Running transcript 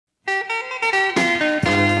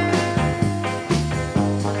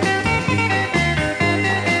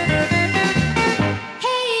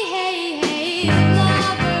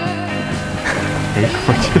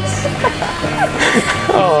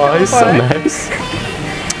Oh, he's so nice.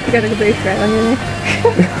 You got a blue thread on your neck.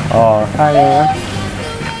 Oh, hi.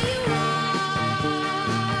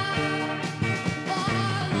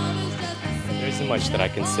 There isn't much that I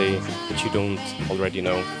can say that you don't already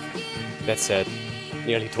know. That said,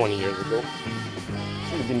 nearly 20 years ago.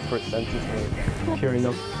 Should have been first sentence for carrying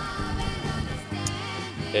up.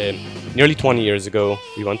 Nearly 20 years ago,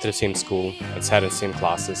 we went to the same school and sat in the same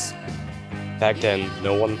classes. Back then,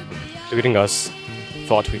 no one, including us,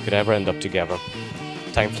 thought we could ever end up together.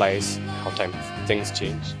 Time flies, how things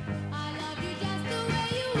change.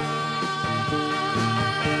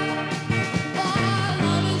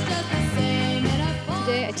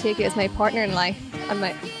 Today I take you as my partner in life and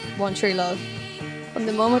my one true love. From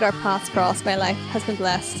the moment our paths crossed, my life has been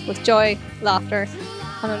blessed with joy, laughter,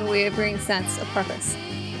 and an unwavering sense of purpose.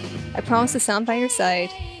 I promise to stand by your side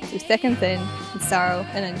through thick and thin, in sorrow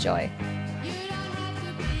and in joy.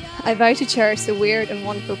 I vow to cherish the weird and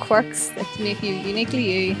wonderful quirks that make you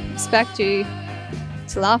uniquely you, respect you,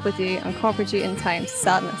 to laugh with you and comfort you in times of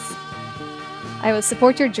sadness. I will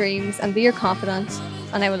support your dreams and be your confidant,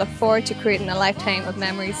 and I will look forward to creating a lifetime of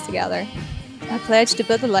memories together. I pledge to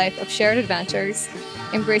build a life of shared adventures,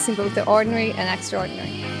 embracing both the ordinary and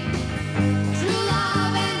extraordinary.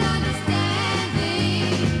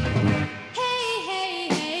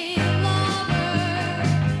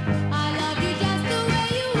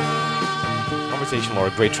 Conversation or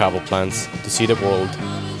great travel plans to see the world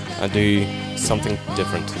and do something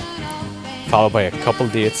different, followed by a couple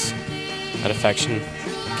dates and affection,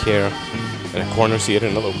 care, and a corner seat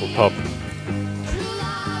in a local pub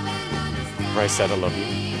where I said I love you.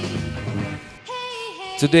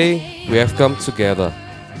 Today we have come together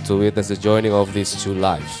to witness the joining of these two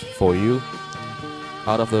lives. For you,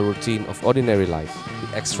 out of the routine of ordinary life,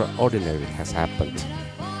 the extraordinary has happened.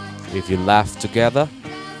 If you laugh together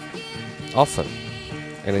often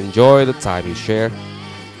and enjoy the time you share,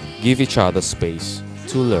 give each other space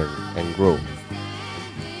to learn and grow.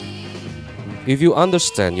 If you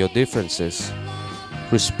understand your differences,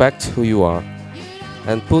 respect who you are,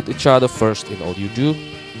 and put each other first in all you do,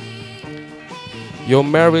 your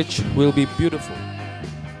marriage will be beautiful.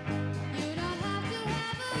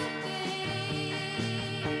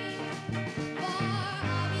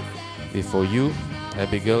 Before you,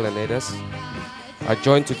 Abigail and Edas, I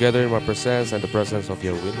join together in my presence and the presence of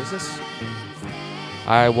your witnesses.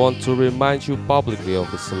 I want to remind you publicly of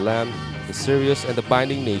the solemn, the serious and the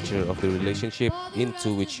binding nature of the relationship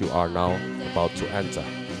into which you are now about to enter.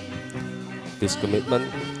 This commitment,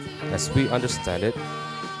 as we understand it,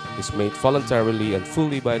 is made voluntarily and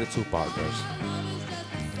fully by the two partners.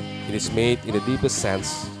 It is made in the deepest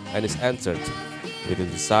sense and is entered with the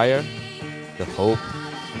desire, the hope,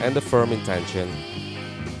 and the firm intention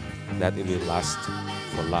that it will last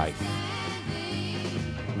for life.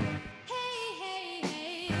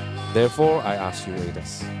 Therefore, I ask you,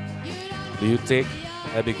 Edas, do you take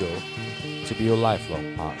Abigail to be your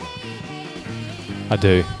lifelong partner? I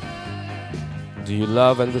do. Do you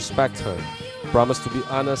love and respect her? Promise to be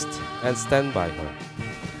honest and stand by her?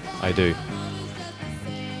 I do.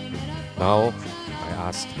 Now, I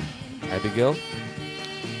ask Abigail,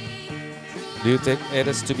 do you take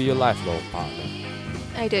Edas to be your lifelong partner?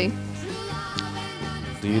 I do.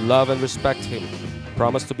 Do you love and respect him?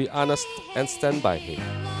 Promise to be honest and stand by him?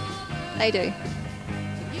 I do.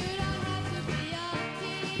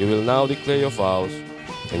 You will now declare your vows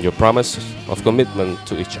and your promise of commitment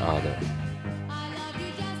to each other.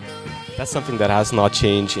 That's something that has not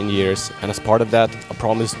changed in years, and as part of that, I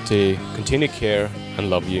promise to continue to care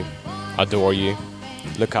and love you, adore you,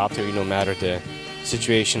 look after you no matter the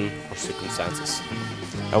situation or circumstances.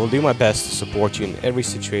 I will do my best to support you in every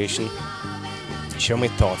situation, share my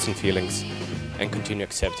thoughts and feelings, and continue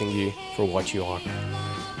accepting you for what you are.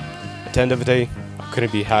 At the end of the day, I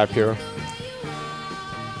couldn't be happier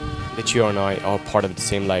that you and I are part of the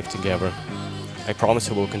same life together. I promise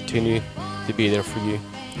I will continue to be there for you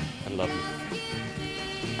and love you.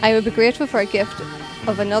 I would be grateful for a gift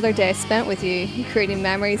of another day spent with you, creating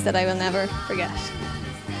memories that I will never forget.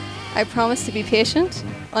 I promise to be patient,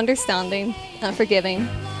 understanding, and forgiving,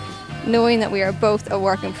 knowing that we are both a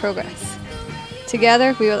work in progress.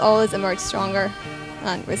 Together, we will always emerge stronger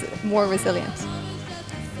and more resilient.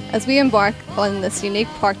 As we embark on this unique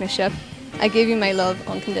partnership, I give you my love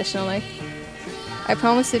unconditionally. I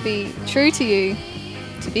promise to be true to you,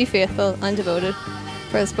 to be faithful and devoted,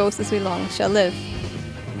 for as both as we long shall live.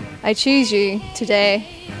 I choose you today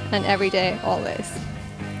and every day, always.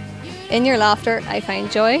 In your laughter, I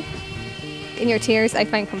find joy. In your tears, I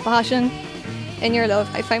find compassion. In your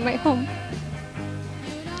love, I find my home.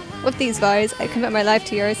 With these vows, I commit my life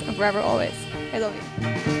to yours and forever always. I love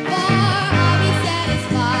you.